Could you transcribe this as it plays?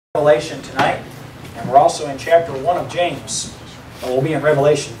Revelation tonight, and we're also in chapter 1 of James. But we'll be in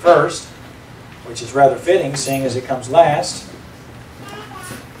Revelation first, which is rather fitting, seeing as it comes last.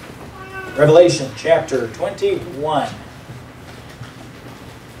 Revelation chapter 21.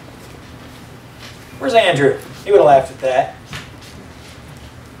 Where's Andrew? He would have laughed at that.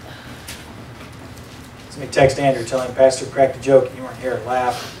 Let me text Andrew, tell him Pastor cracked a joke and you weren't here to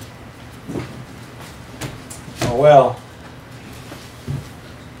laugh. Oh well.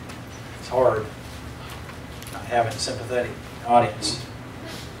 It's hard not having a sympathetic audience.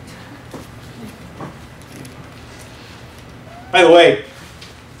 By the way,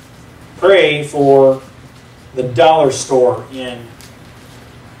 pray for the dollar store in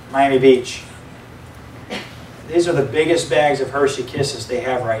Miami Beach. These are the biggest bags of Hershey Kisses they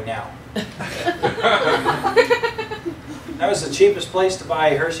have right now. That was the cheapest place to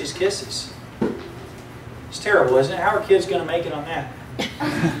buy Hershey's Kisses. It's terrible, isn't it? How are kids going to make it on that?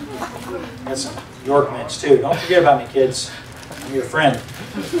 Got some York mints too. Don't forget about me, kids. I'm your friend.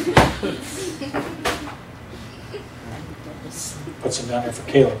 Put some down there for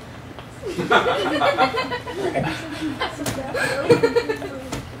Caleb.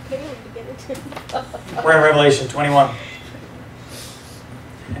 We're in Revelation 21.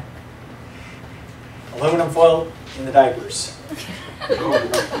 Aluminum foil in the diapers.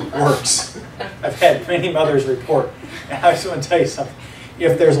 Works. I've had many mothers report. And I just want to tell you something.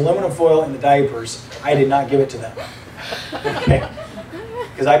 If there's aluminum foil in the diapers, I did not give it to them. Okay?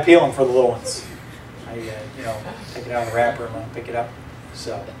 Because I peel them for the little ones. I, take it out of the wrapper and let them pick it up.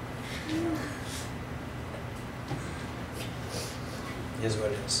 So, it is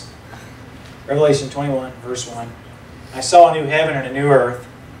what it is. Revelation 21, verse 1. I saw a new heaven and a new earth,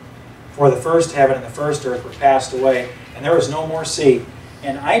 for the first heaven and the first earth were passed away, and there was no more sea.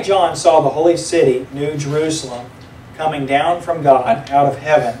 And I, John, saw the holy city, New Jerusalem, coming down from God out of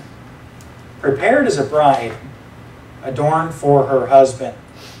heaven, prepared as a bride, adorned for her husband.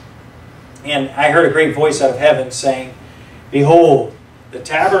 And I heard a great voice out of heaven saying, Behold, the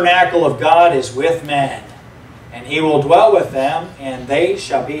tabernacle of God is with men, and he will dwell with them, and they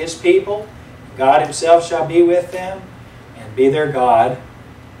shall be his people. God himself shall be with them, and be their God.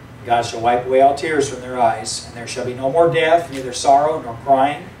 God shall wipe away all tears from their eyes, and there shall be no more death, neither sorrow nor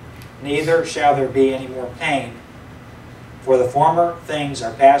crying, neither shall there be any more pain. For the former things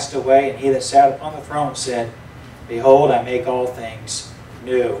are passed away, and he that sat upon the throne said, Behold, I make all things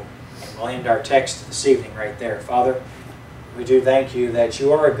new. And we'll end our text this evening right there. Father, we do thank you that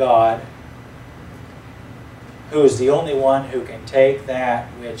you are a God who is the only one who can take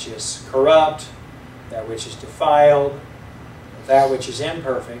that which is corrupt, that which is defiled, that which is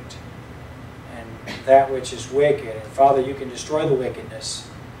imperfect, and that which is wicked. And Father, you can destroy the wickedness,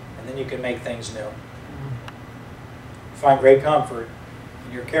 and then you can make things new. Find great comfort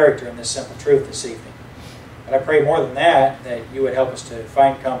in your character in this simple truth this evening. But I pray more than that, that you would help us to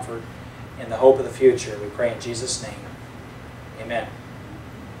find comfort in the hope of the future. We pray in Jesus' name. Amen.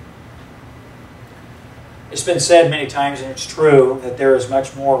 It's been said many times, and it's true, that there is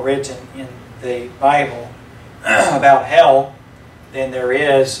much more written in the Bible about hell than there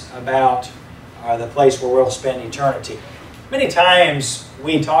is about the place where we'll spend eternity. Many times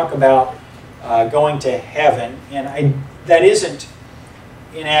we talk about going to heaven, and that isn't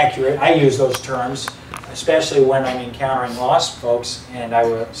inaccurate. I use those terms, especially when I'm encountering lost folks, and I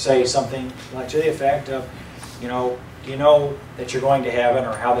will say something like to the effect of, do you know that you're going to heaven,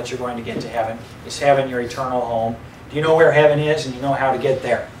 or how that you're going to get to heaven? Is heaven your eternal home? Do you know where heaven is, and you know how to get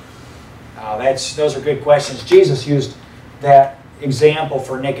there? Those are good questions. Jesus used that example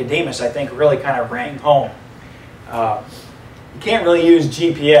for Nicodemus, I think really kind of rang home. You can't really use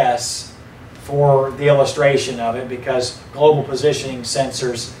GPS for the illustration of it, because global positioning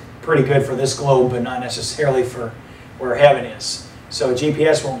sensors pretty good for this globe, but not necessarily for where heaven is. So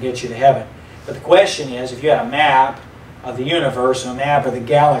GPS won't get you to heaven. But the question is, if you had a map of the universe and a map of the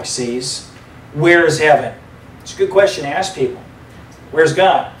galaxies, where is heaven? It's a good question to ask people. Where's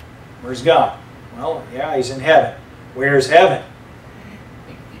God? Where's God? Well, yeah, he's in heaven. Where's heaven?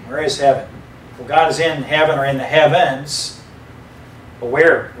 Where is heaven? Well, God is in heaven or in the heavens, but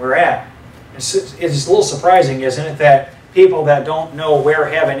where? Where at? It's a little surprising, isn't it, that people that don't know where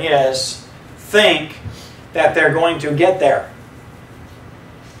heaven is think that they're going to get there.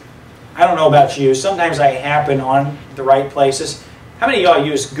 I don't know about you. Sometimes I happen on the right places. How many of y'all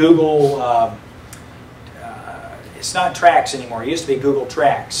use Google? It's not Tracks anymore. It used to be Google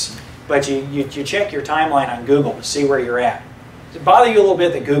Tracks. But you check your timeline on Google to see where you're at. Does it bother you a little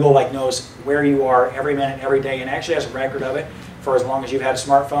bit that Google knows where you are every minute, every day, and actually has a record of it for as long as you've had a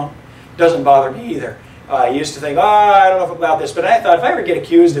smartphone? Doesn't bother me either. I used to think, oh, I don't know about this, but I thought if I ever get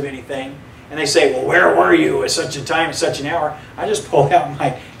accused of anything, and they say, well, where were you at such a time, at such an hour? I just pull out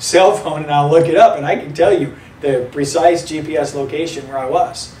my cell phone and I'll look it up, and I can tell you the precise GPS location where I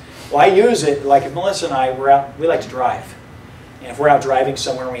was. Well, I use it, like if Melissa and I were out, we like to drive. And if we're out driving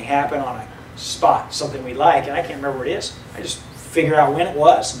somewhere and we happen on a spot, something we like, and I can't remember what it is, I just figure out when it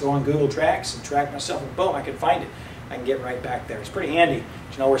was and go on Google Tracks and track myself, and boom, I can find it. I can get right back there. It's pretty handy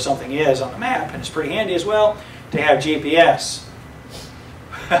to know where something is on the map, and it's pretty handy as well to have GPS.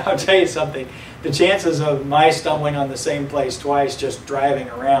 I'll tell you something, the chances of my stumbling on the same place twice just driving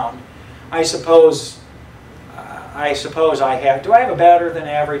around, I suppose I have, do I have a better than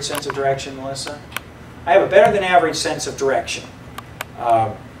average sense of direction, Melissa? I have a better than average sense of direction.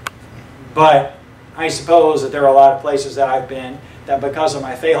 But I suppose that there are a lot of places that I've been that because of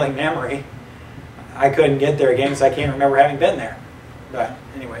my failing memory, I couldn't get there again because I can't remember having been there. But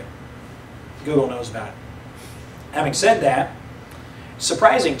anyway, Google knows about it. Having said that, it's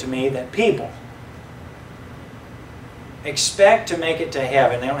surprising to me that people expect to make it to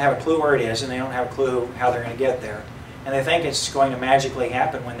heaven. They don't have a clue where it is, and they don't have a clue how they're going to get there. And they think it's going to magically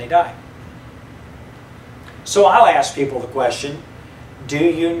happen when they die. So I'll ask people the question, do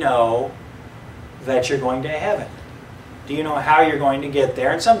you know that you're going to heaven? Do you know how you're going to get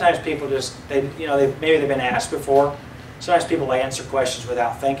there? And sometimes people just, maybe they've been asked before. Sometimes people answer questions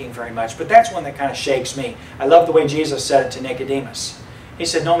without thinking very much. But that's one that kind of shakes me. I love the way Jesus said it to Nicodemus. He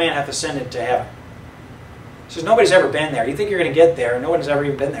said, no man hath ascended to heaven. He says, nobody's ever been there. You think you're going to get there, and no one's ever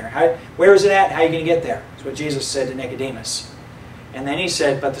even been there. Where is it at? How are you going to get there? That's what Jesus said to Nicodemus. And then he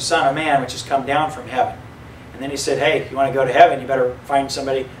said, but the Son of Man, which has come down from heaven. And then he said, hey, if you want to go to heaven, you better find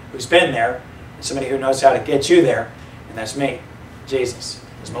somebody who's been there, and somebody who knows how to get you there. And that's me, Jesus.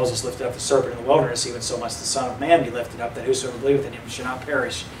 As Moses lifted up the serpent in the wilderness, even so must the Son of Man be lifted up, that whosoever believeth in him should not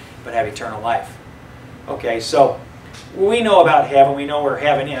perish, but have eternal life. Okay, so we know about heaven. We know where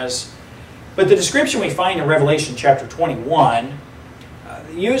heaven is. But the description we find in Revelation chapter 21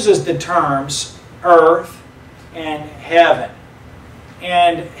 uses the terms earth and heaven.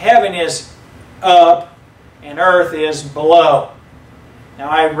 And heaven is up and earth is below. Now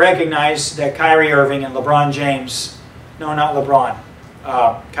I recognize that Kyrie Irving and LeBron James, no, not LeBron,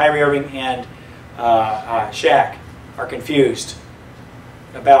 Kyrie Irving and Shaq are confused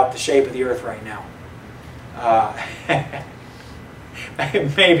about the shape of the earth right now.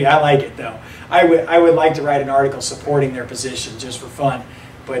 Maybe. I like it though. I would like to write an article supporting their position just for fun,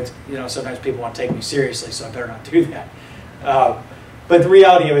 but sometimes people want to take me seriously, so I better not do that. But the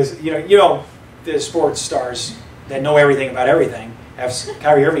reality of it is, the sports stars that know everything about everything.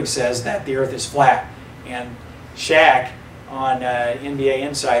 Kyrie Irving says that the earth is flat, and Shaq on NBA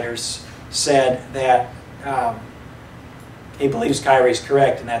Insiders said that he believes Kyrie's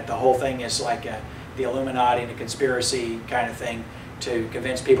correct, and that the whole thing is like the Illuminati and a conspiracy kind of thing to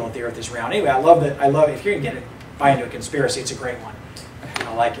convince people that the earth is round. Anyway, I love it. If you're going to buy into a conspiracy, it's a great one.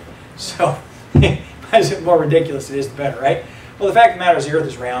 I like it. So, the more ridiculous it is, the better, right? Well, the fact of the matter is the earth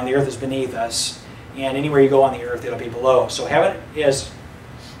is round, the earth is beneath us, and anywhere you go on the earth, it'll be below. So heaven is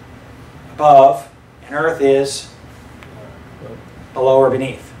above, and earth is below or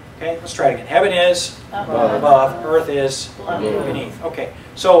beneath. Okay, let's try it again. Heaven is above, earth is beneath. Okay,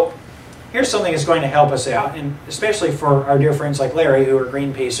 so here's something that's going to help us out, and especially for our dear friends like Larry, who are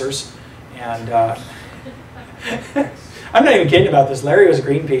Greenpeacers. And I'm not even kidding about this. Larry was a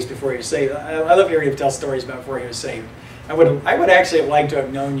Greenpeace before he was saved. I love hearing him tell stories about before he was saved. I would actually have liked to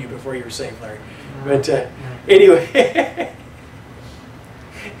have known you before you were saved, Larry. But anyway,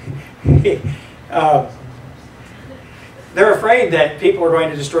 they're afraid that people are going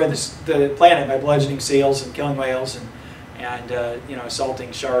to destroy the planet by bludgeoning seals and killing whales and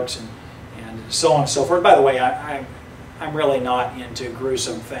assaulting sharks and so on and so forth. By the way, I'm really not into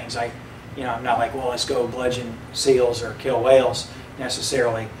gruesome things. I'm not like, well, let's go bludgeon seals or kill whales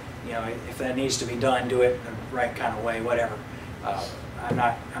necessarily. If that needs to be done, do it in the right kind of way, whatever. I'm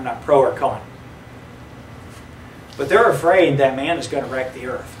not pro or con. But they're afraid that man is going to wreck the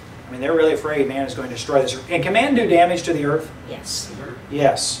earth. I mean, they're really afraid man is going to destroy this earth. And can man do damage to the earth? Yes.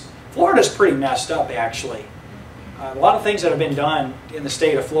 Yes. Florida's pretty messed up, actually. A lot of things that have been done in the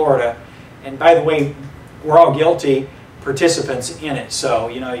state of Florida, and by the way, we're all guilty participants in it. So,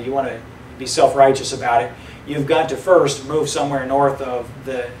 you want to be self-righteous about it. You've got to first move somewhere north of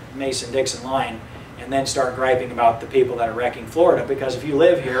the Mason-Dixon line and then start griping about the people that are wrecking Florida, because if you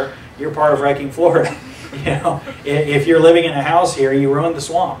live here, you're part of wrecking Florida. If you're living in a house here, you ruined the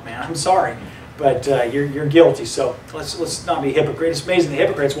swamp, man. I'm sorry, but you're guilty. So let's not be hypocrites. It's amazing the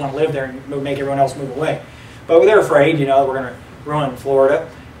hypocrites want to live there and make everyone else move away, but they're afraid, we're going to ruin Florida.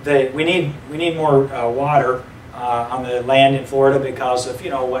 we need more water on the land in Florida because of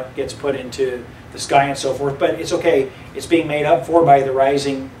what gets put into the sky and so forth. But it's okay. It's being made up for by the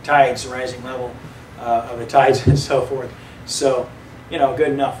rising tides, the rising level of the tides and so forth. So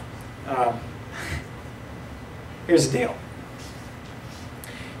good enough. Here's the deal.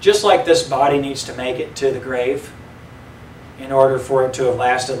 Just like this body needs to make it to the grave in order for it to have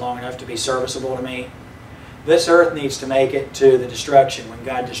lasted long enough to be serviceable to me, this earth needs to make it to the destruction when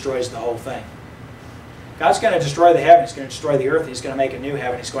God destroys the whole thing. God's going to destroy the heaven. He's going to destroy the earth. He's going to make a new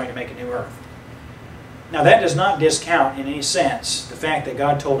heaven. He's going to make a new earth. Now that does not discount in any sense the fact that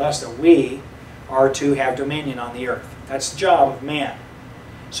God told us that we are to have dominion on the earth. That's the job of man.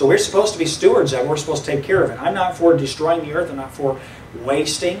 So we're supposed to be stewards of it. We're supposed to take care of it. I'm not for destroying the earth. I'm not for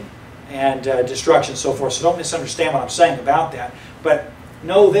wasting and destruction and so forth. So don't misunderstand what I'm saying about that. But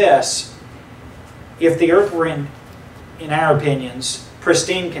know this. If the earth were in our opinions,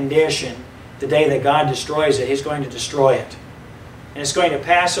 pristine condition, the day that God destroys it, He's going to destroy it. And it's going to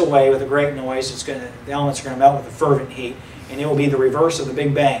pass away with a great noise. The elements are going to melt with a fervent heat. And it will be the reverse of the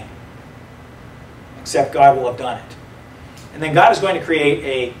Big Bang. Except God will have done it. And then God is going to create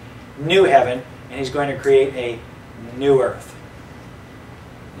a new heaven, and He's going to create a new earth.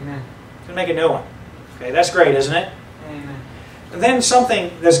 Amen. He's going to make a new one. Okay, that's great, isn't it? Amen. And then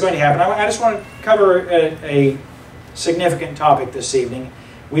something that's going to happen. I just want to cover a significant topic this evening.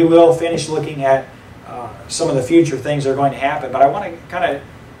 We will finish looking at some of the future things that are going to happen, but I want to kind of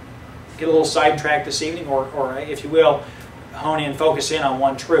get a little sidetracked this evening, or if you will, hone in, focus in on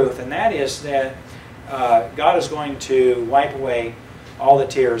one truth, and that is that God is going to wipe away all the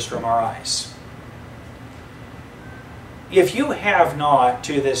tears from our eyes. If you have not,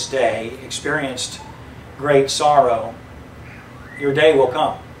 to this day, experienced great sorrow, your day will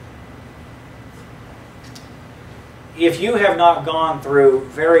come. If you have not gone through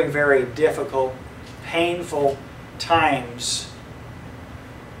very, very difficult, painful times,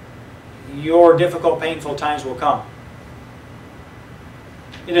 your difficult, painful times will come.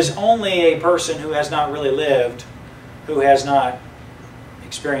 It is only a person who has not really lived who has not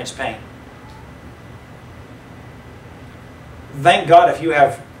experienced pain. Thank God if you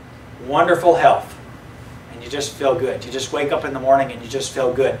have wonderful health and you just feel good. You just wake up in the morning and you just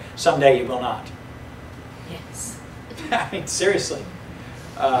feel good. Someday you will not. Yes. I mean, seriously.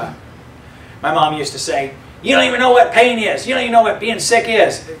 My mom used to say, "You don't even know what pain is. You don't even know what being sick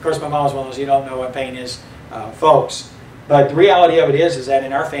is." Of course, my mom was one of those, "You don't know what pain is," folks. But the reality of it is that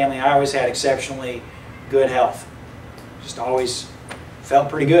in our family, I always had exceptionally good health. Just always felt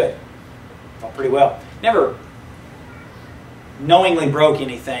pretty good. Felt pretty well. Never knowingly broke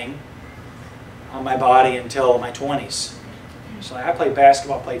anything on my body until my 20s. So I played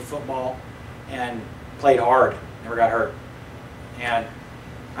basketball, played football, and played hard. Never got hurt. And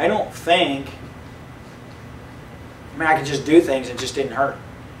I don't think, I could just do things and it just didn't hurt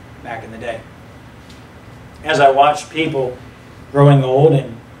back in the day. As I watched people growing old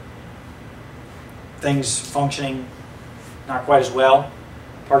and things functioning not quite as well,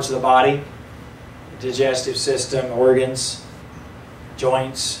 parts of the body, digestive system, organs,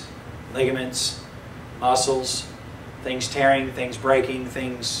 joints, ligaments, muscles, things tearing, things breaking,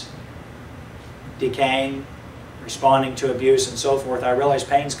 things decaying, responding to abuse and so forth, I realized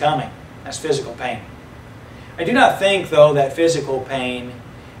pain's coming. That's physical pain. I do not think, though, that physical pain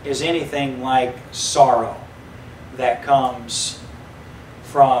is anything like sorrow that comes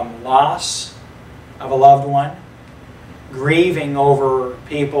from loss of a loved one, grieving over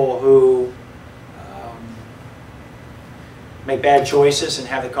people who make bad choices and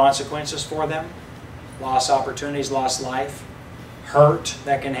have the consequences for them, lost opportunities, lost life, hurt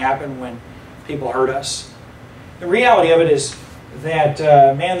that can happen when people hurt us. The reality of it is that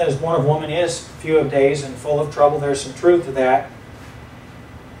man that is born of woman is few of days and full of trouble. There's some truth to that.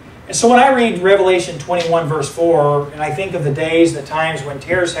 And so when I read Revelation 21 verse 4, and I think of the days, the times when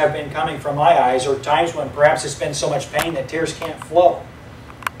tears have been coming from my eyes, or times when perhaps it's been so much pain that tears can't flow.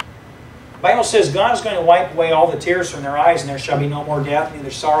 The Bible says God is going to wipe away all the tears from their eyes, and there shall be no more death,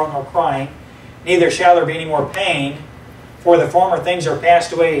 neither sorrow nor crying, neither shall there be any more pain, for the former things are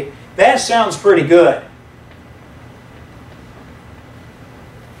passed away. That sounds pretty good.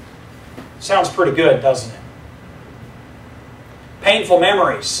 Sounds pretty good, doesn't it? Painful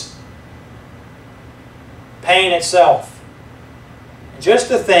memories. Pain itself. Just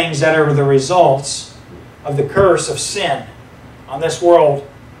the things that are the results of the curse of sin on this world,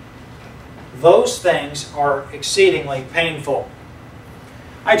 those things are exceedingly painful.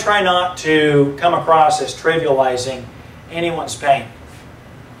 I try not to come across as trivializing anyone's pain,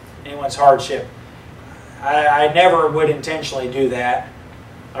 anyone's hardship. I never would intentionally do that.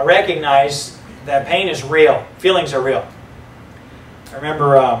 I recognize that pain is real. Feelings are real. I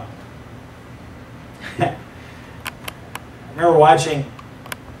remember, I remember watching.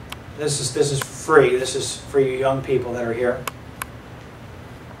 This is free. This is for you young people that are here.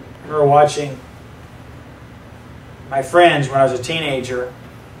 I remember watching my friends when I was a teenager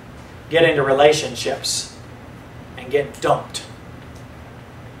get into relationships and get dumped.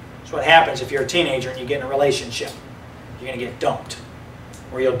 That's what happens if you're a teenager and you get in a relationship. You're going to get dumped,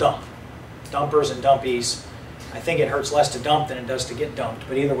 or you'll dump. Dumpers and dumpies. I think it hurts less to dump than it does to get dumped,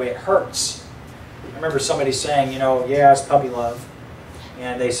 but either way it hurts. I remember somebody saying, you know, yeah, it's puppy love.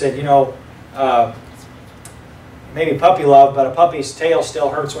 And they said, you know, maybe puppy love, but a puppy's tail still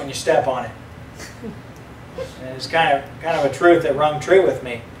hurts when you step on it. And it's kind of a truth that rung true with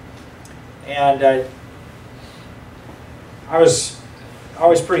me. And I was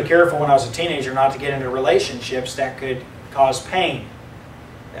always pretty careful when I was a teenager not to get into relationships that could cause pain,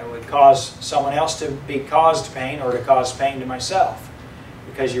 that would cause someone else to be caused pain or to cause pain to myself,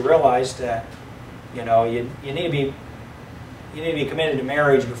 because you realize that, you know, you need to be committed to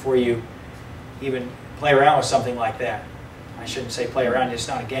marriage before you even play around with something like that. I shouldn't say play around; it's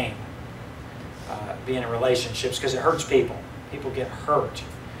not a game. Being in relationships, because it hurts people. People get hurt.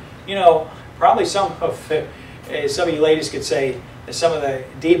 You know, probably some of you ladies could say that some of the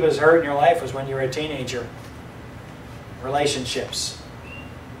deepest hurt in your life was when you were a teenager. Relationships,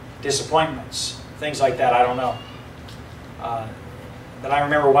 disappointments, things like that. I don't know. But I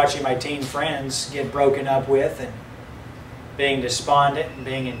remember watching my teen friends get broken up with and being despondent and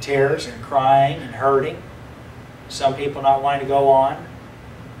being in tears and crying and hurting. Some people not wanting to go on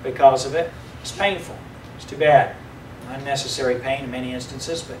because of it. It's painful. It's too bad. Unnecessary pain in many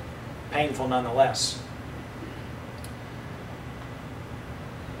instances, but painful nonetheless.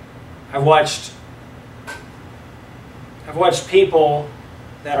 I've watched people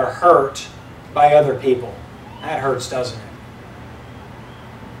that are hurt by other people. That hurts, doesn't it?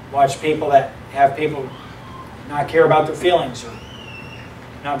 Watch people that have people not care about their feelings or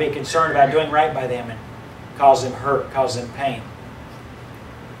not be concerned about doing right by them and cause them hurt, cause them pain.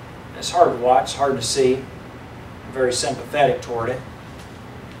 It's hard to watch, it's hard to see. I'm very sympathetic toward it.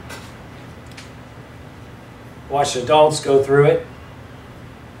 Watch adults go through it.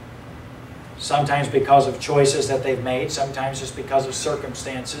 Sometimes because of choices that they've made, sometimes just because of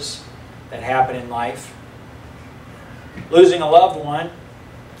circumstances that happen in life. Losing a loved one.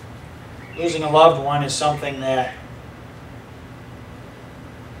 Losing a loved one is something that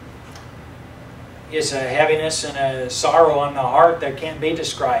is a heaviness and a sorrow on the heart that can't be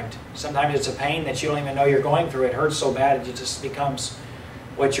described. Sometimes it's a pain that you don't even know you're going through. It hurts so bad it just becomes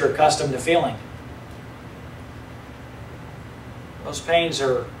what you're accustomed to feeling. Those pains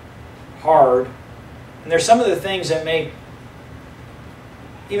are hard. And there's some of the things that make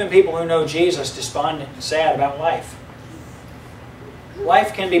even people who know Jesus despondent and sad about life.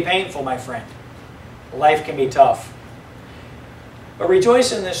 Life can be painful, my friend. Life can be tough. But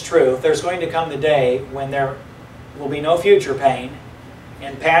rejoice in this truth. There's going to come the day when there will be no future pain,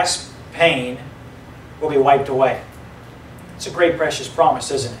 and past pain will be wiped away. It's a great, precious promise,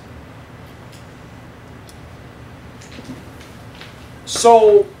 isn't it?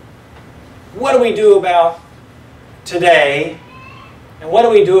 So, what do we do about today, and what do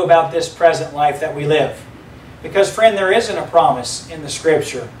we do about this present life that we live? Because, friend, there isn't a promise in the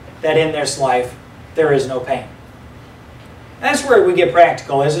Scripture that in this life there is no pain. And that's where we get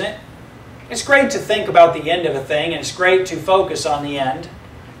practical, isn't it? It's great to think about the end of a thing, and it's great to focus on the end,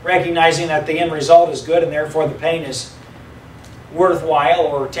 recognizing that the end result is good and therefore the pain is worthwhile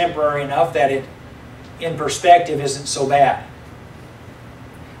or temporary enough that it, in perspective, isn't so bad.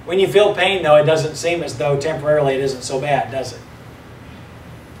 When you feel pain, though, it doesn't seem as though temporarily it isn't so bad, does it?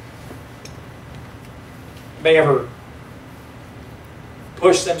 Anybody ever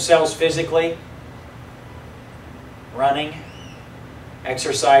push themselves physically? Running,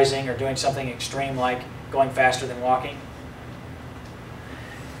 exercising, or doing something extreme like going faster than walking?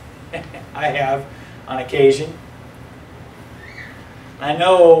 I have on occasion. I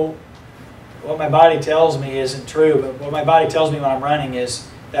know what my body tells me isn't true, but what my body tells me when I'm running is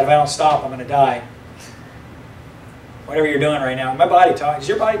that if I don't stop, I'm going to die. Whatever you're doing right now, my body talks. Does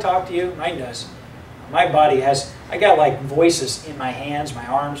your body talk to you? Mine does. My body has, I got like voices in my hands, my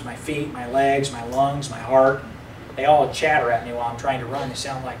arms, my feet, my legs, my lungs, my heart. They all chatter at me while I'm trying to run. They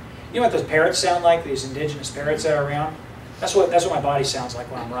sound like, you know what those parrots sound like? These indigenous parrots that are around? That's what my body sounds like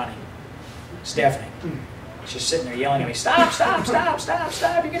when I'm running. It's deafening. It's just sitting there yelling at me, stop, stop, stop, stop,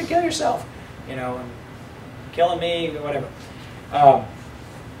 stop, you're going to kill yourself. You know, and killing me, whatever.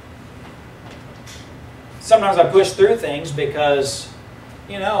 Sometimes I push through things because,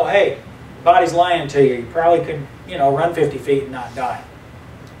 you know, hey, body's lying to you. You probably could, you know, run 50 feet and not die.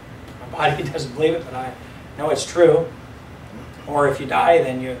 My body doesn't believe it, but I know it's true. Or if you die,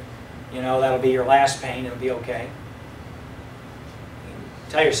 then you know, that'll be your last pain. It'll be okay.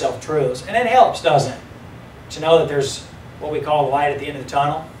 Tell yourself truths. And it helps, doesn't it? To know that there's what we call the light at the end of the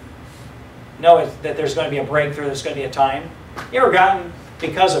tunnel. Know that there's going to be a breakthrough. There's going to be a time. You ever gotten,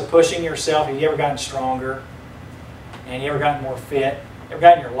 because of pushing yourself, have you ever gotten stronger? And you ever gotten more fit? You ever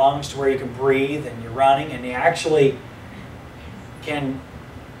gotten your lungs to where you can breathe and you're running and you actually can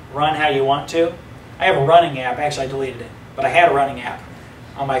run how you want to? I have a running app. Actually, I deleted it. But I had a running app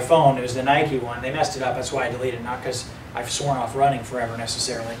on my phone. It was the Nike one. They messed it up. That's why I deleted it. Not because I've sworn off running forever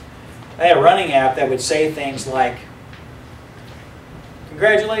necessarily. I had a running app that would say things like,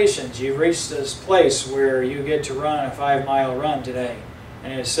 congratulations, you've reached this place where you get to run a 5-mile run today.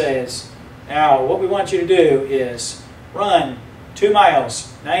 And it says, now what we want you to do is run 2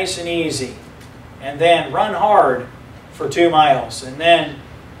 miles, nice and easy. And then run hard for 2 miles. And then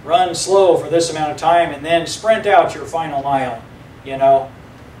run slow for this amount of time. And then sprint out your final mile. You know,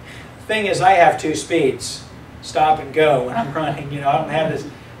 the thing is, I have 2 speeds. Stop and go when I'm running. You know, I don't have this,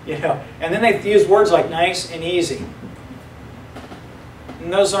 you know. And then they use words like nice and easy.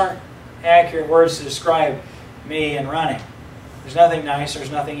 And those aren't accurate words to describe me and running. There's nothing nice,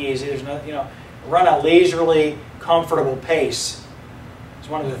 there's nothing easy, there's no, you know, run a leisurely, comfortable pace. It's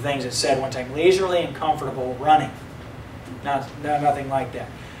one of the things it said one time, leisurely and comfortable running. Nothing like that.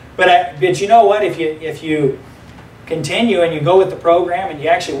 But you know what, if you continue and you go with the program and you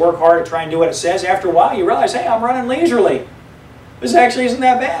actually work hard to try and do what it says, after a while you realize, hey, I'm running leisurely. This actually isn't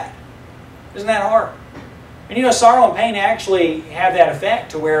that bad. Isn't that hard? And you know, sorrow and pain actually have that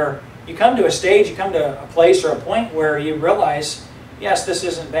effect to where you come to a stage, you come to a place or a point where you realize, yes, this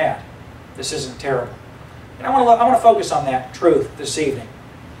isn't bad. This isn't terrible. And I want to focus on that truth this evening.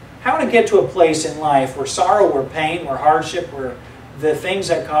 How to get to a place in life where sorrow, where pain, where hardship, where the things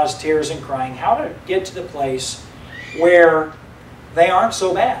that cause tears and crying, how to get to the place where they aren't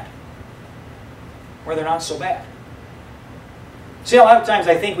so bad. Where they're not so bad. See, a lot of times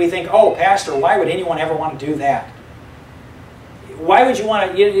we think, oh, Pastor, why would anyone ever want to do that? Why would you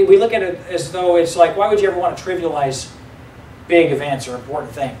want to, we look at it as though it's like, why would you ever want to trivialize big events or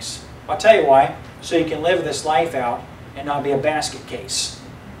important things? I'll tell you why. So you can live this life out and not be a basket case.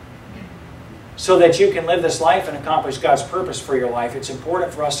 So that you can live this life and accomplish God's purpose for your life, it's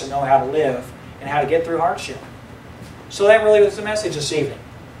important for us to know how to live and how to get through hardship. So that really was the message this evening.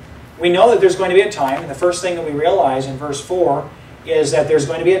 We know that there's going to be a time, and the first thing that we realize in verse 4 is that there's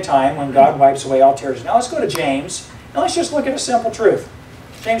going to be a time when God wipes away all tears. Now let's go to James, and let's just look at a simple truth.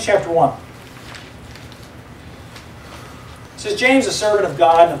 James chapter 1. It says, James, a servant of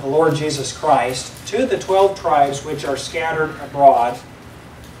God and of the Lord Jesus Christ, to the 12 tribes which are scattered abroad,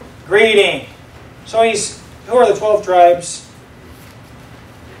 greeting. So who are the 12 tribes?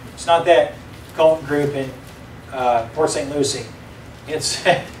 It's not that cult group in Port St. Lucie.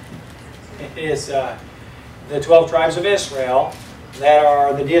 It is the 12 tribes of Israel that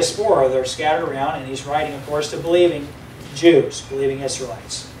are the diaspora. They're scattered around, and he's writing, of course, to believing Jews, believing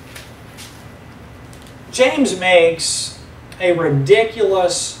Israelites. James makes a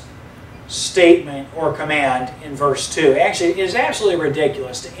ridiculous statement or command in verse 2. Actually, it is absolutely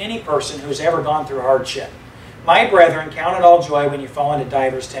ridiculous to any person who's ever gone through hardship. My brethren, count it all joy when you fall into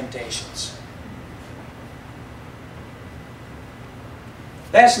divers temptations.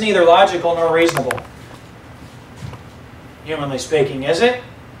 That's neither logical nor reasonable, humanly speaking, is it?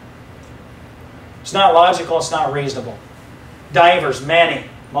 It's not logical, it's not reasonable. Divers, many,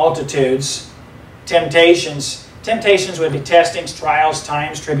 multitudes, temptations. Temptations would be testings, trials,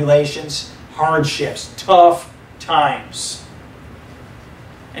 times, tribulations, hardships, tough times.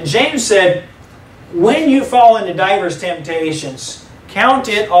 And James said, when you fall into divers temptations, count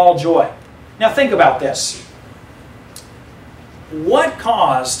it all joy. Now think about this. What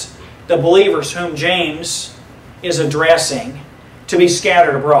caused the believers whom James is addressing to be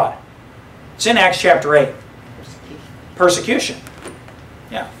scattered abroad? It's in Acts chapter 8. Persecution.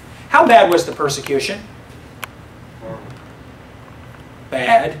 Yeah. How bad was the persecution?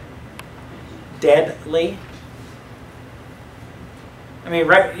 Bad. Deadly. I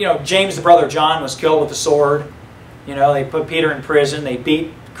mean, James, the brother of John, was killed with a sword. You know, they put Peter in prison. They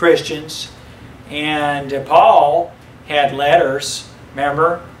beat Christians. And Paul had letters,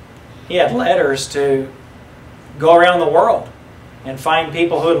 remember? He had letters to go around the world and find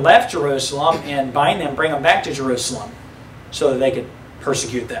people who had left Jerusalem and bind them, bring them back to Jerusalem so that they could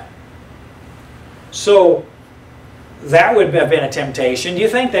persecute them. So that would have been a temptation. Do you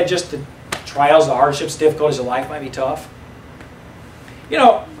think that just the trials, the hardships, difficulties of life might be tough? You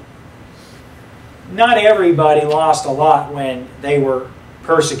know, not everybody lost a lot when they were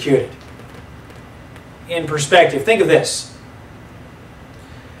persecuted. In perspective, think of this.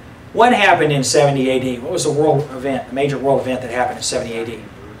 What happened in 70 AD? What was the world event, the major world event that happened in 70 AD?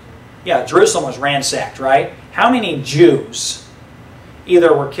 Yeah, Jerusalem was ransacked, right? How many Jews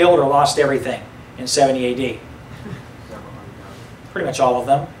either were killed or lost everything in 70 AD? Pretty much all of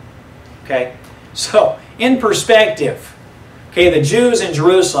them. Okay, so in perspective, okay, the Jews in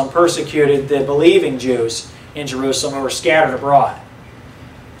Jerusalem persecuted the believing Jews in Jerusalem who were scattered abroad.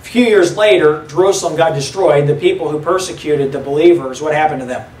 A few years later, Jerusalem got destroyed. The people who persecuted the believers, what happened to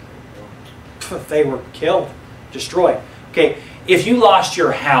them? They were killed, destroyed. Okay, if you lost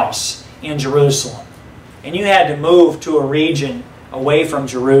your house in Jerusalem and you had to move to a region away from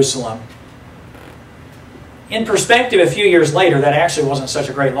Jerusalem, in perspective, a few years later, that actually wasn't such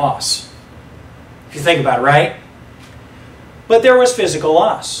a great loss. If you think about it, right? But there was physical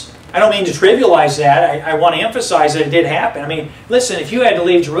loss. I don't mean to trivialize that. I want to emphasize that it did happen. I mean, listen, if you had to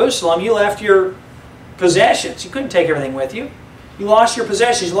leave Jerusalem, you left your possessions. You couldn't take everything with you. You lost your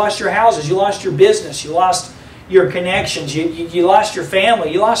possessions, you lost your houses, you lost your business, you lost your connections, you lost your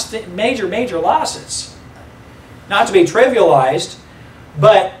family, you lost major, major losses. Not to be trivialized,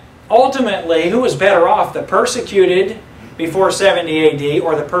 but ultimately, who was better off, the persecuted before 70 AD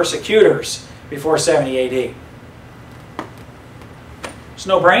or the persecutors before 70 AD? It's a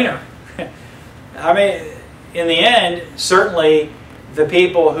no-brainer. I mean, in the end, certainly the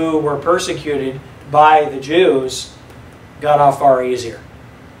people who were persecuted by the Jews got off far easier.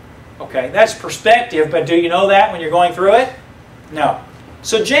 Okay, that's perspective, but do you know that when you're going through it? No.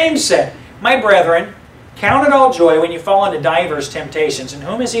 So James said, "My brethren, count it all joy when you fall into divers temptations." And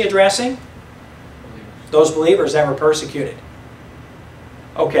whom is he addressing? Those believers that were persecuted.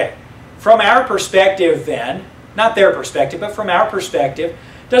 Okay, from our perspective then, not their perspective, but from our perspective,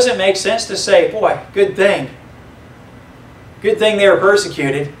 does it make sense to say, boy, good thing. Good thing they were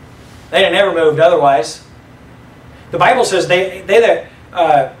persecuted. They'd have never moved otherwise. The Bible says they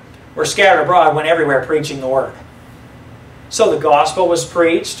that were scattered abroad went everywhere preaching the word. So the gospel was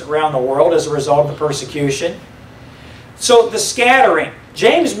preached around the world as a result of the persecution. So the scattering.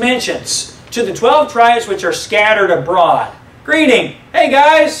 James mentions to the 12 tribes which are scattered abroad. Greeting. Hey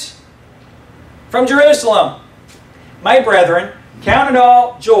guys, from Jerusalem. My brethren, count it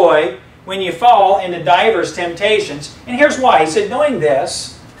all joy when you fall into divers temptations. And here's why. He said, knowing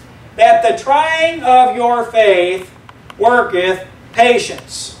this, that the trying of your faith worketh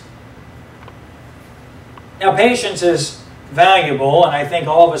patience. Now patience is valuable, and I think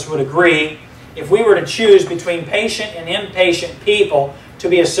all of us would agree, if we were to choose between patient and impatient people to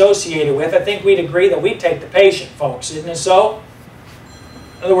be associated with, I think we'd agree that we'd take the patient folks, isn't it so?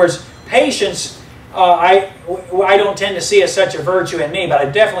 In other words, patience, I don't tend to see as such a virtue in me, but I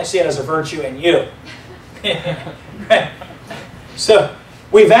definitely see it as a virtue in you. So,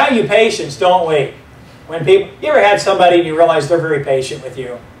 we value patience, don't we? When people, you ever had somebody and you realize they're very patient with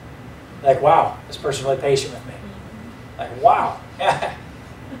you? Like, wow, this person's really patient with me. Like, wow.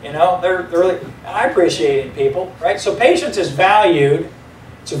 You know, they're really, I appreciate it in people, right? So patience is valued,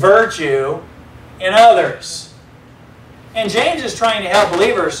 it's a virtue in others. And James is trying to help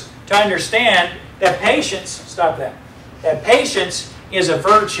believers to understand that patience, stop that, that patience is a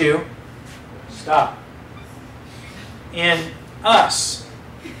virtue, stop, in us.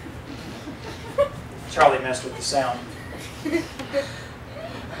 Charlie messed with the sound. Be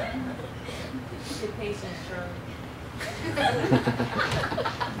patient, Charlie.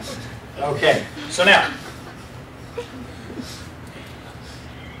 Okay, so now,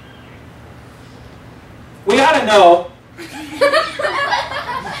 we ought to know,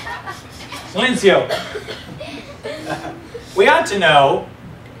 Silencio, we ought to know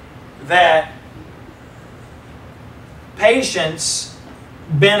that patience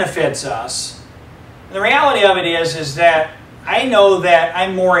benefits us. And the reality of it is that I know that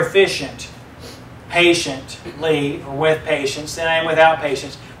I'm more efficient patiently or with patience than I am without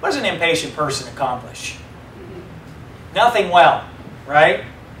patience. What does an impatient person accomplish? Nothing well, right?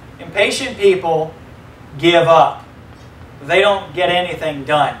 Impatient people give up. They don't get anything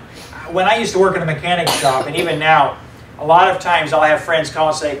done. When I used to work in a mechanic shop, and even now, a lot of times I'll have friends call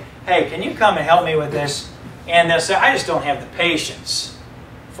and say, hey, can you come and help me with this? And they'll say, I just don't have the patience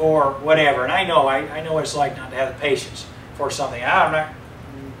for whatever. And I know what it's like not to have the patience for something. I'm not,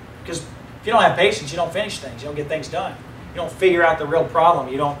 because if you don't have patience, you don't finish things. You don't get things done. You don't figure out the real problem.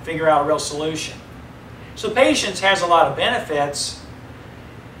 You don't figure out a real solution. So patience has a lot of benefits.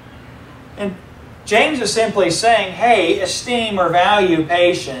 And James is simply saying, hey, esteem or value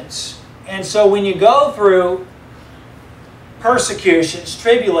patience. And so when you go through persecutions,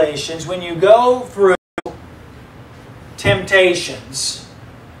 tribulations, when you go through temptations,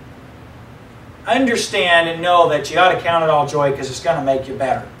 understand and know that you ought to count it all joy because it's going to make you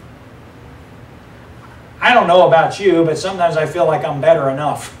better. I don't know about you, but sometimes I feel like I'm better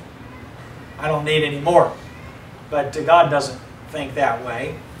enough. I don't need any more. But God doesn't think that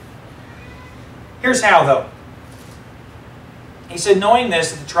way. Here's how, though. He said, knowing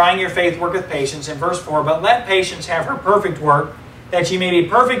this, that the trying your faith worketh patience, in verse 4, but let patience have her perfect work, that ye may be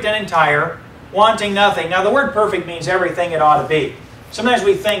perfect and entire, wanting nothing. Now, the word perfect means everything it ought to be. Sometimes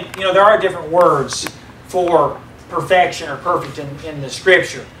we think, there are different words for perfection or perfect in the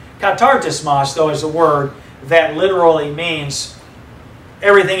Scripture. Katartismos, though, is a word that literally means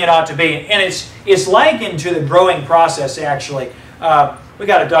everything it ought to be. And it's likened to the growing process, actually. We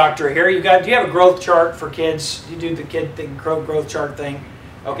got a doctor here. Do you have a growth chart for kids? You do the kid thing, growth chart thing?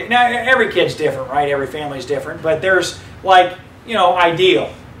 Okay. Now, every kid's different, right? Every family's different. But there's,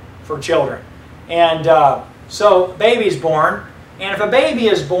 ideal for children. And so, baby's born. And if a baby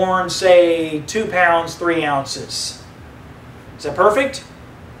is born, say, 2 pounds, 3 ounces, is that perfect?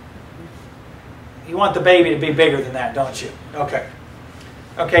 You want the baby to be bigger than that, don't you? Okay.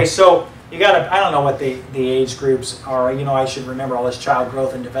 Okay, so you got to, I don't know what the age groups are. I should remember all this child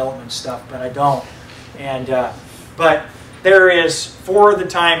growth and development stuff, but I don't. And but there is, for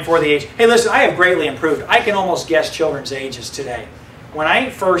the age. Hey, listen, I have greatly improved. I can almost guess children's ages today. When I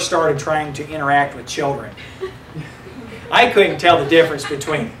first started trying to interact with children, I couldn't tell the difference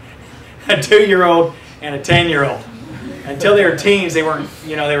between a 2-year-old and a 10-year-old. Until they were teens, they weren't,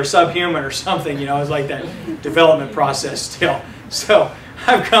 they were subhuman or something. It was like that development process still. So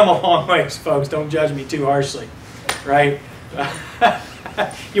I've come a long ways, folks. Don't judge me too harshly, right?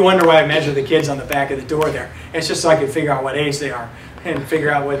 You wonder why I measure the kids on the back of the door there. It's just so I can figure out what age they are and figure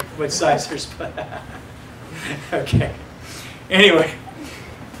out what size they're. Okay. Anyway,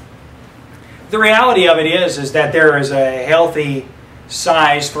 the reality of it is that there is a healthy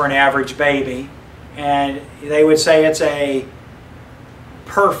size for an average baby, and they would say it's a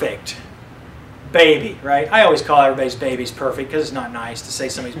perfect baby, right? I always call everybody's babies perfect because it's not nice to say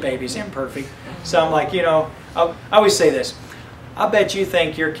somebody's baby's imperfect. So I'm like, I always say this. I bet you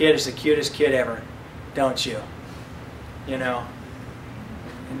think your kid is the cutest kid ever, don't you? And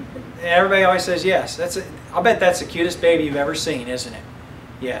everybody always says yes. I'll bet that's the cutest baby you've ever seen, isn't it?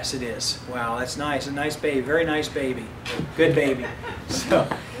 Yes, it is. Wow, that's nice. A nice baby. Very nice baby. Good baby. So,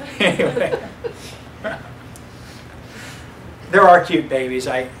 anyway. There are cute babies.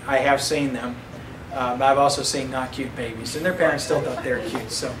 I have seen them. I've also seen not cute babies. And their parents still thought they were cute.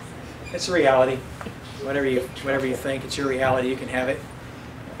 So, it's a reality. Whatever you think, it's your reality. You can have it.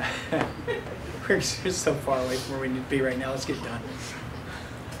 We're so far away from where we need to be right now. Let's get done.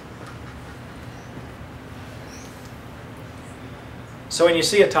 So when you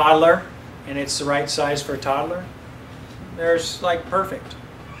see a toddler, and it's the right size for a toddler, there's perfect.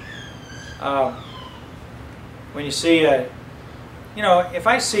 When you see if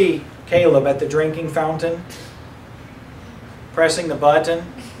I see Caleb at the drinking fountain, pressing the button,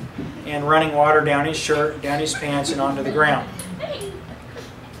 and running water down his shirt, down his pants, and onto the ground,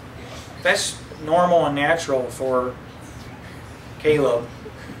 that's normal and natural for Caleb,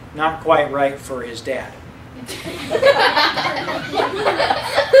 not quite right for his dad.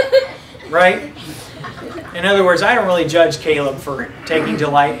 Right? In other words, I don't really judge Caleb for taking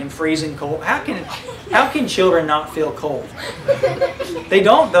delight in freezing cold. How can children not feel cold? They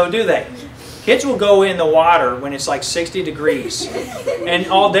don't, though, do they? Kids will go in the water when it's like 60 degrees and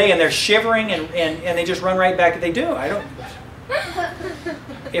all day, and they're shivering, and they just run right back. They do. I don't.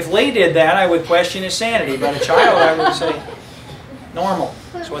 If Lee did that, I would question his sanity. But a child, I would say, normal.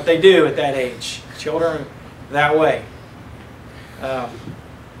 It's what they do at that age. Children that way.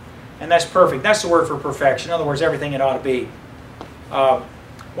 And that's perfect. That's the word for perfection. In other words, everything it ought to be.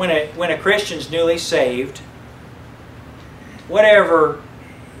 When a Christian's newly saved, whatever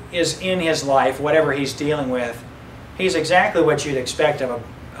is in his life, whatever he's dealing with, he's exactly what you'd expect of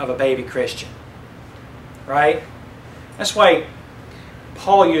a baby Christian. Right? That's why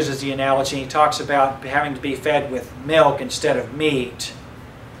Paul uses the analogy. He talks about having to be fed with milk instead of meat.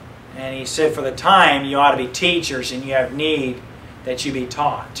 And he said, for the time, you ought to be teachers, and you have need that you be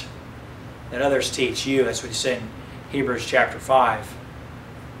taught, that others teach you. That's what he said in Hebrews chapter 5.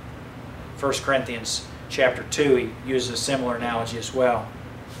 1 Corinthians chapter 2, he uses a similar analogy as well.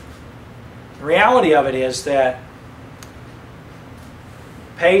 The reality of it is that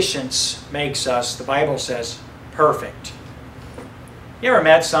patience makes us, the Bible says, perfect. You ever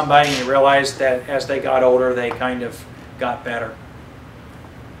met somebody and you realized that as they got older, they kind of got better?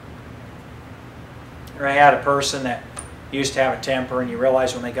 Or I had a person that used to have a temper and you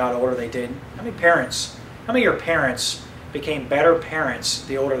realize when they got older they didn't? How many of your parents became better parents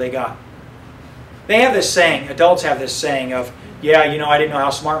the older they got? They have this saying, adults have this saying of, yeah, you know, I didn't know how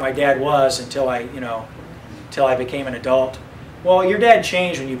smart my dad was until I became an adult. Well, your dad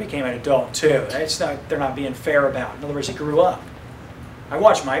changed when you became an adult too. They're not being fair about it. In other words, he grew up. I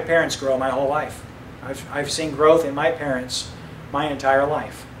watched my parents grow my whole life. I've seen growth in my parents my entire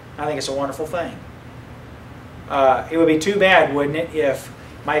life. I think it's a wonderful thing. It would be too bad, wouldn't it, if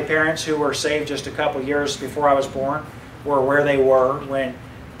my parents, who were saved just a couple years before I was born, were where they were when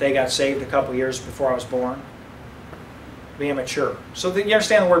they got saved a couple years before I was born. Be immature. So you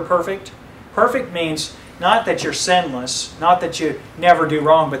understand the word perfect? Perfect means not that you're sinless, not that you never do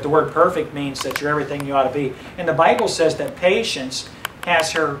wrong, but the word perfect means that you're everything you ought to be. And the Bible says that patience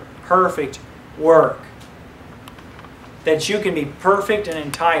has her perfect work. That you can be perfect and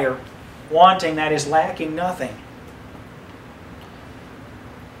entire, wanting, that is lacking nothing.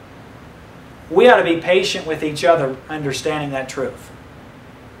 We ought to be patient with each other, understanding that truth.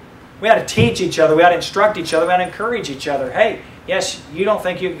 We ought to teach each other, we ought to instruct each other, we ought to encourage each other. Hey, yes, you don't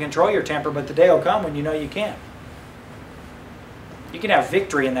think you can control your temper, but the day will come when you know you can. You can have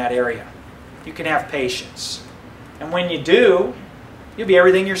victory in that area. You can have patience. And when you do, you'll be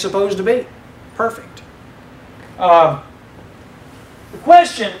everything you're supposed to be. Perfect. The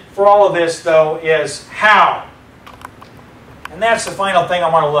question for all of this, though, is how? And that's the final thing I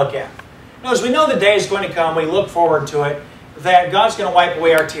want to look at. Now, as we know the day is going to come, we look forward to it, that God's going to wipe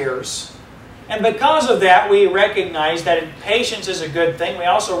away our tears. And because of that, we recognize that patience is a good thing. We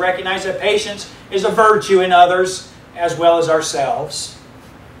also recognize that patience is a virtue in others as well as ourselves.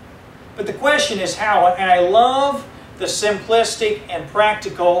 But the question is how, and I love the simplistic and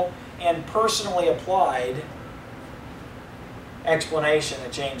practical and personally applied explanation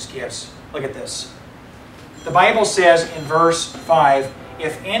that James gives. Look at this. The Bible says in verse 5,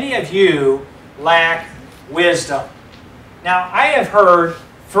 if any of you lack wisdom. Now, I have heard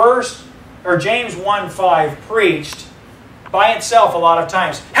James 1:5 preached by itself a lot of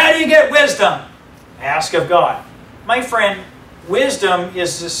times. How do you get wisdom? Ask of God. My friend, wisdom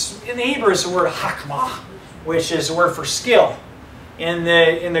is this, in the Hebrew it's the word hakmah, which is a word for skill. In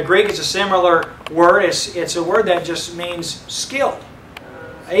the Greek it's a similar word. It's a word that just means skilled.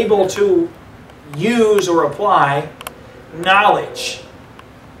 Able to use or apply knowledge.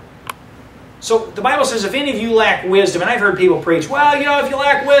 So the Bible says if any of you lack wisdom, and I've heard people preach, well, you know, if you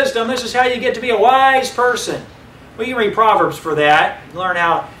lack wisdom, this is how you get to be a wise person. Well, you can read Proverbs for that. You learn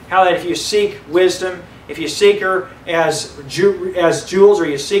how that if you seek wisdom, if you seek her as jewels, or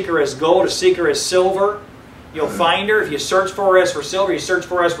you seek her as gold, or seek her as silver, you'll find her. If you search for her as for silver, you search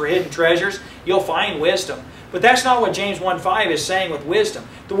for her as for hidden treasures, you'll find wisdom. But that's not what James 1:5 is saying with wisdom.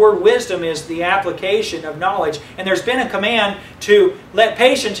 The word wisdom is the application of knowledge. And there's been a command to let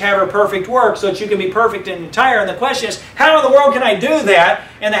patience have her perfect work so that you can be perfect and entire. And the question is, how in the world can I do that?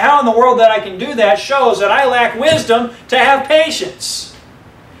 And the how in the world that I can do that shows that I lack wisdom to have patience.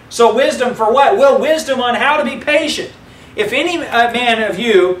 So wisdom for what? Well, wisdom on how to be patient. If any man of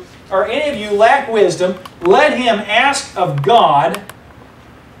you, or any of you lack wisdom, let him ask of God,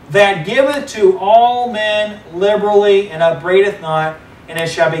 that giveth to all men liberally and upbraideth not, and it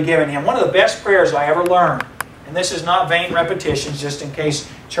shall be given him. One of the best prayers I ever learned, and this is not vain repetitions, just in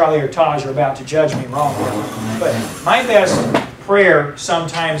case Charlie or Taj are about to judge me wrong here. But my best prayer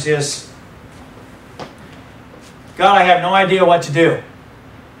sometimes is, God, I have no idea what to do.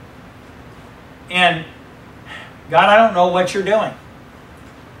 And God, I don't know what you're doing.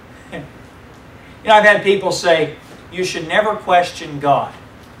 You know, I've had people say, you should never question God.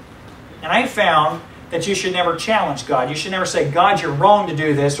 And I found that you should never challenge God. You should never say, God, you're wrong to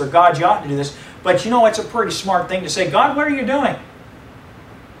do this, or God, you ought to do this. But you know, it's a pretty smart thing to say, God, what are you doing?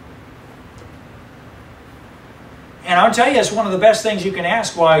 And I'll tell you, it's one of the best things you can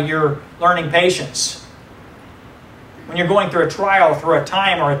ask while you're learning patience. When you're going through a trial, through a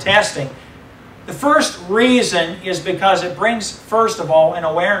time, or a testing. The first reason is because it brings, first of all, an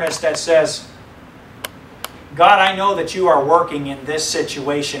awareness that says, God, I know that you are working in this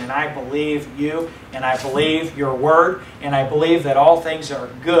situation, and I believe you, and I believe your word, and I believe that all things are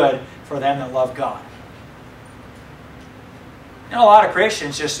good for them that love God. And a lot of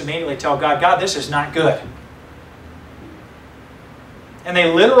Christians just immediately tell God, God, this is not good. And they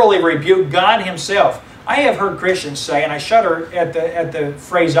literally rebuke God himself. I have heard Christians say, and I shudder at the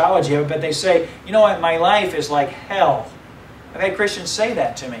phraseology of it, but they say, you know what, my life is like hell. I've had Christians say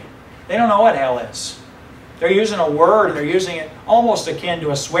that to me. They don't know what hell is. They're using a word, and they're using it almost akin to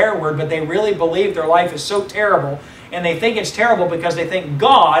a swear word, but they really believe their life is so terrible, and they think it's terrible because they think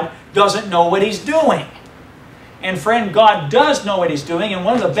God doesn't know what He's doing. And friend, God does know what He's doing. And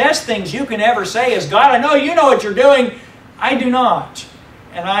one of the best things you can ever say is, God, I know you know what you're doing. I do not.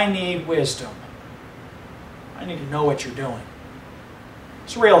 And I need wisdom. I need to know what you're doing.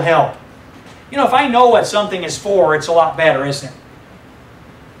 It's real help. You know, if I know what something is for, it's a lot better, isn't it?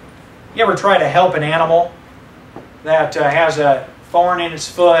 You ever try to help an animal that has a thorn in its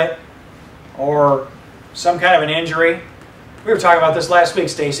foot or some kind of an injury? We were talking about this last week,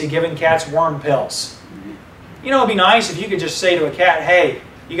 Stacy, giving cats worm pills. You know, it would be nice if you could just say to a cat, hey,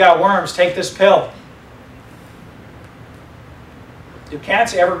 you got worms, take this pill. Do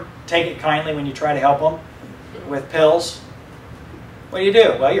cats ever take it kindly when you try to help them with pills? What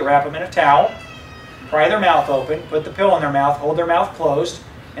do? Well, you wrap them in a towel, pry their mouth open, put the pill in their mouth, hold their mouth closed,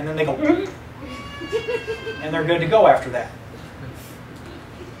 and then they go, and they're good to go after that.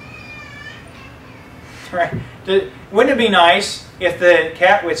 Right? Wouldn't it be nice if the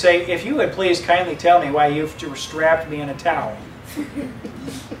cat would say, if you would please kindly tell me why you've strapped me in a towel?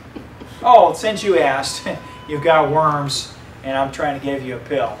 Oh, since you asked, you've got worms and I'm trying to give you a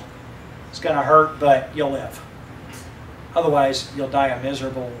pill. It's going to hurt, but you'll live. Otherwise, you'll die a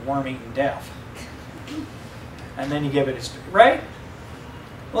miserable, worm-eaten death. And then you give it its... Right?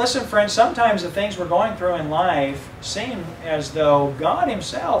 Listen, friends, sometimes the things we're going through in life seem as though God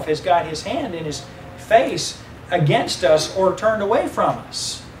Himself has got His hand in His face against us or turned away from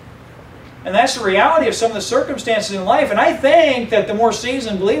us. And that's the reality of some of the circumstances in life. And I think that the more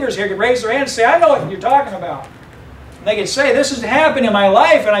seasoned believers here could raise their hand and say, I know what you're talking about. And they could say, this has happened in my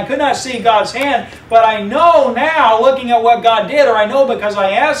life and I could not see God's hand, but I know now, looking at what God did, or I know because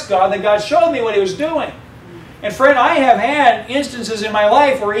I asked God, that God showed me what He was doing. And friend, I have had instances in my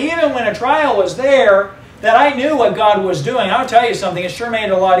life where even when a trial was there, that I knew what God was doing. I'll tell you something, it sure made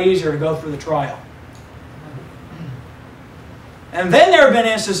it a lot easier to go through the trial. And then there have been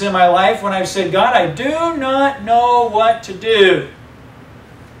instances in my life when I've said, God, I do not know what to do.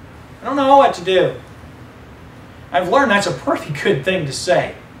 I don't know what to do. I've learned that's a pretty good thing to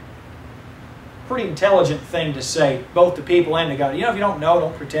say. Pretty intelligent thing to say, both to people and to God. You know, if you don't know,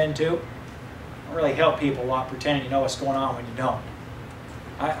 don't pretend to. Don't really help people a lot pretending you know what's going on when you don't.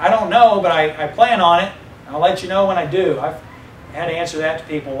 I don't know, but I plan on it. I'll let you know when I do. I've had to answer that to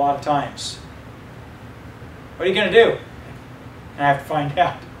people a lot of times. What are you going to do? And I have to find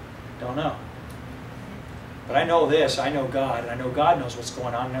out. Don't know. But I know this. I know God. And I know God knows what's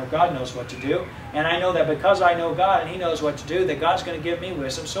going on. I know God knows what to do. And I know that because I know God and He knows what to do, that God's going to give me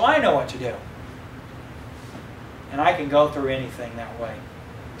wisdom, so I know what to do. And I can go through anything that way.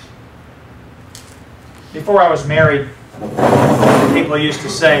 Before I was married, people used to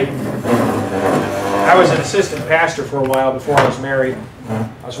say, I was an assistant pastor for a while before I was married.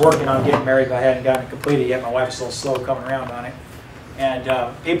 I was working on getting married, but I hadn't gotten it completed yet. My wife was a little slow coming around on it.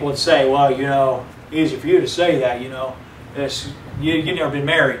 And people would say, well, you know, easy for you to say that, you know. You've never been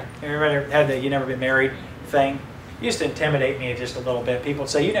married. Everybody had the you never been married thing? It used to intimidate me just a little bit. People would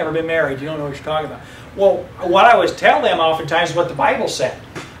say, you've never been married. You don't know what you're talking about. Well, what I would tell them oftentimes is what the Bible said.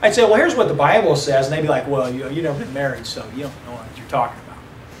 I'd say, well, here's what the Bible says. And they'd be like, well, you've never been married, so you don't know what you're talking about.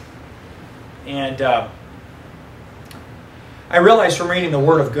 And I realized from reading the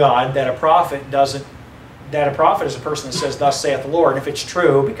Word of God that a prophet is a person that says, thus saith the Lord. And if it's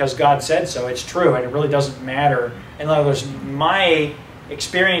true, because God said so, it's true. And it really doesn't matter. In other words, my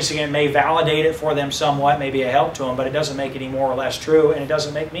experiencing it may validate it for them somewhat, may be a help to them, but it doesn't make it any more or less true. And it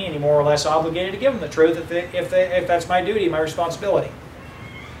doesn't make me any more or less obligated to give them the truth if that's my duty, my responsibility.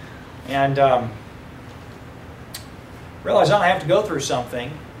 And realize I don't have to go through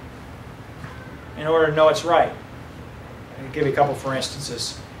something in order to know it's right. I'll give you a couple for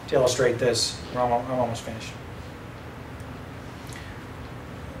instances to illustrate this. I'm almost finished.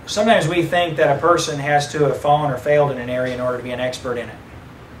 Sometimes we think that a person has to have fallen or failed in an area in order to be an expert in it.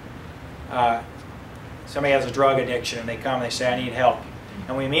 Somebody has a drug addiction and they come and they say, I need help.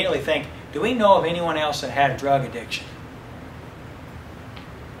 And we immediately think, do we know of anyone else that had a drug addiction?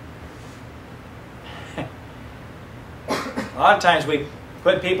 A lot of times we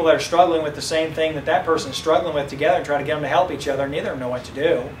put people that are struggling with the same thing that that person's struggling with together and try to get them to help each other. Neither of them know what to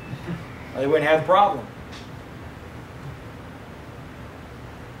do, or they wouldn't have the problem.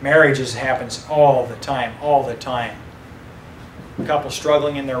 Marriages happens all the time, all the time. A couple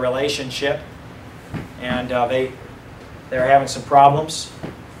struggling in their relationship, and they're having some problems.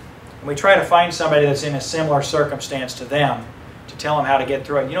 And we try to find somebody that's in a similar circumstance to them to tell them how to get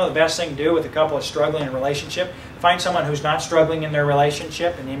through it. You know the best thing to do with a couple that's struggling in a relationship? Find someone who's not struggling in their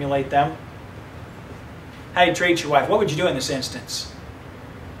relationship and emulate them. How do you treat your wife? What would you do in this instance?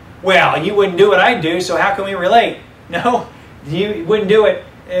 Well, you wouldn't do what I do, so how can we relate? No, you wouldn't do it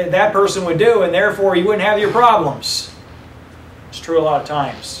that person would do, and therefore you wouldn't have your problems. It's true a lot of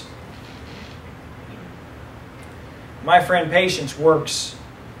times. My friend Patience works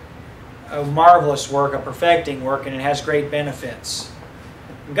a marvelous work, a perfecting work, and it has great benefits.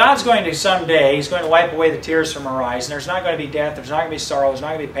 God's going to someday, He's going to wipe away the tears from our eyes, and there's not going to be death, there's not going to be sorrow, there's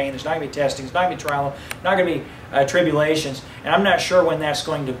not going to be pain, there's not going to be testing, there's not going to be trial, there's not going to be tribulations, and I'm not sure when that's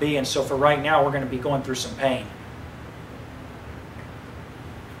going to be, and so for right now we're going to be going through some pain.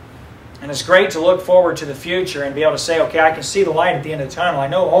 And it's great to look forward to the future and be able to say, okay, I can see the light at the end of the tunnel. I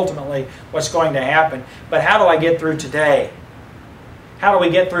know ultimately what's going to happen. But how do I get through today? How do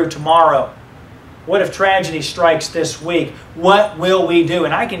we get through tomorrow? What if tragedy strikes this week? What will we do?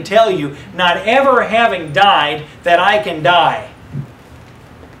 And I can tell you, not ever having died, that I can die.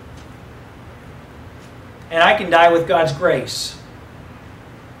 And I can die with God's grace.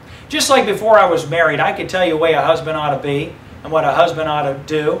 Just like before I was married, I could tell you the way a husband ought to be and what a husband ought to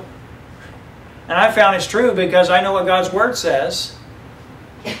do. And I found it's true because I know what God's Word says.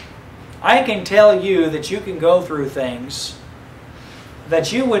 I can tell you that you can go through things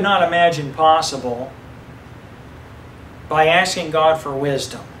that you would not imagine possible by asking God for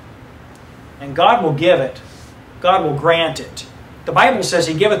wisdom. And God will give it. God will grant it. The Bible says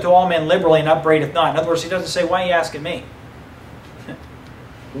He giveth to all men liberally and upbraideth not. In other words, He doesn't say, why are you asking me?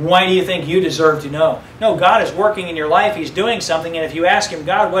 Why do you think you deserve to know? No, God is working in your life. He's doing something. And if you ask Him,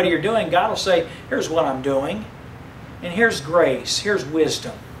 God, what are you doing? God will say, here's what I'm doing. And here's grace. Here's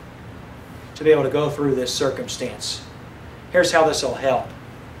wisdom to be able to go through this circumstance. Here's how this will help.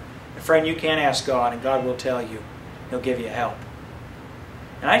 And friend, you can ask God, and God will tell you. He'll give you help.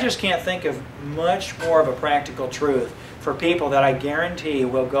 And I just can't think of much more of a practical truth for people that I guarantee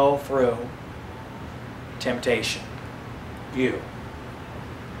will go through temptation. You.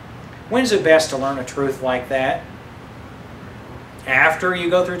 When's it best to learn a truth like that? After you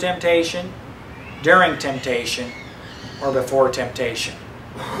go through temptation, during temptation, or before temptation?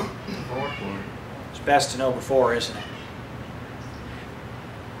 It's best to know before, isn't it?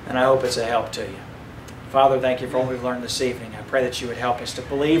 And I hope it's a help to you. Father, thank you for what we've learned this evening. I pray that you would help us to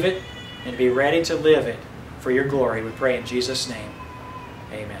believe it and to be ready to live it for your glory. We pray in Jesus' name.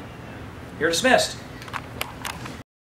 Amen. You're dismissed.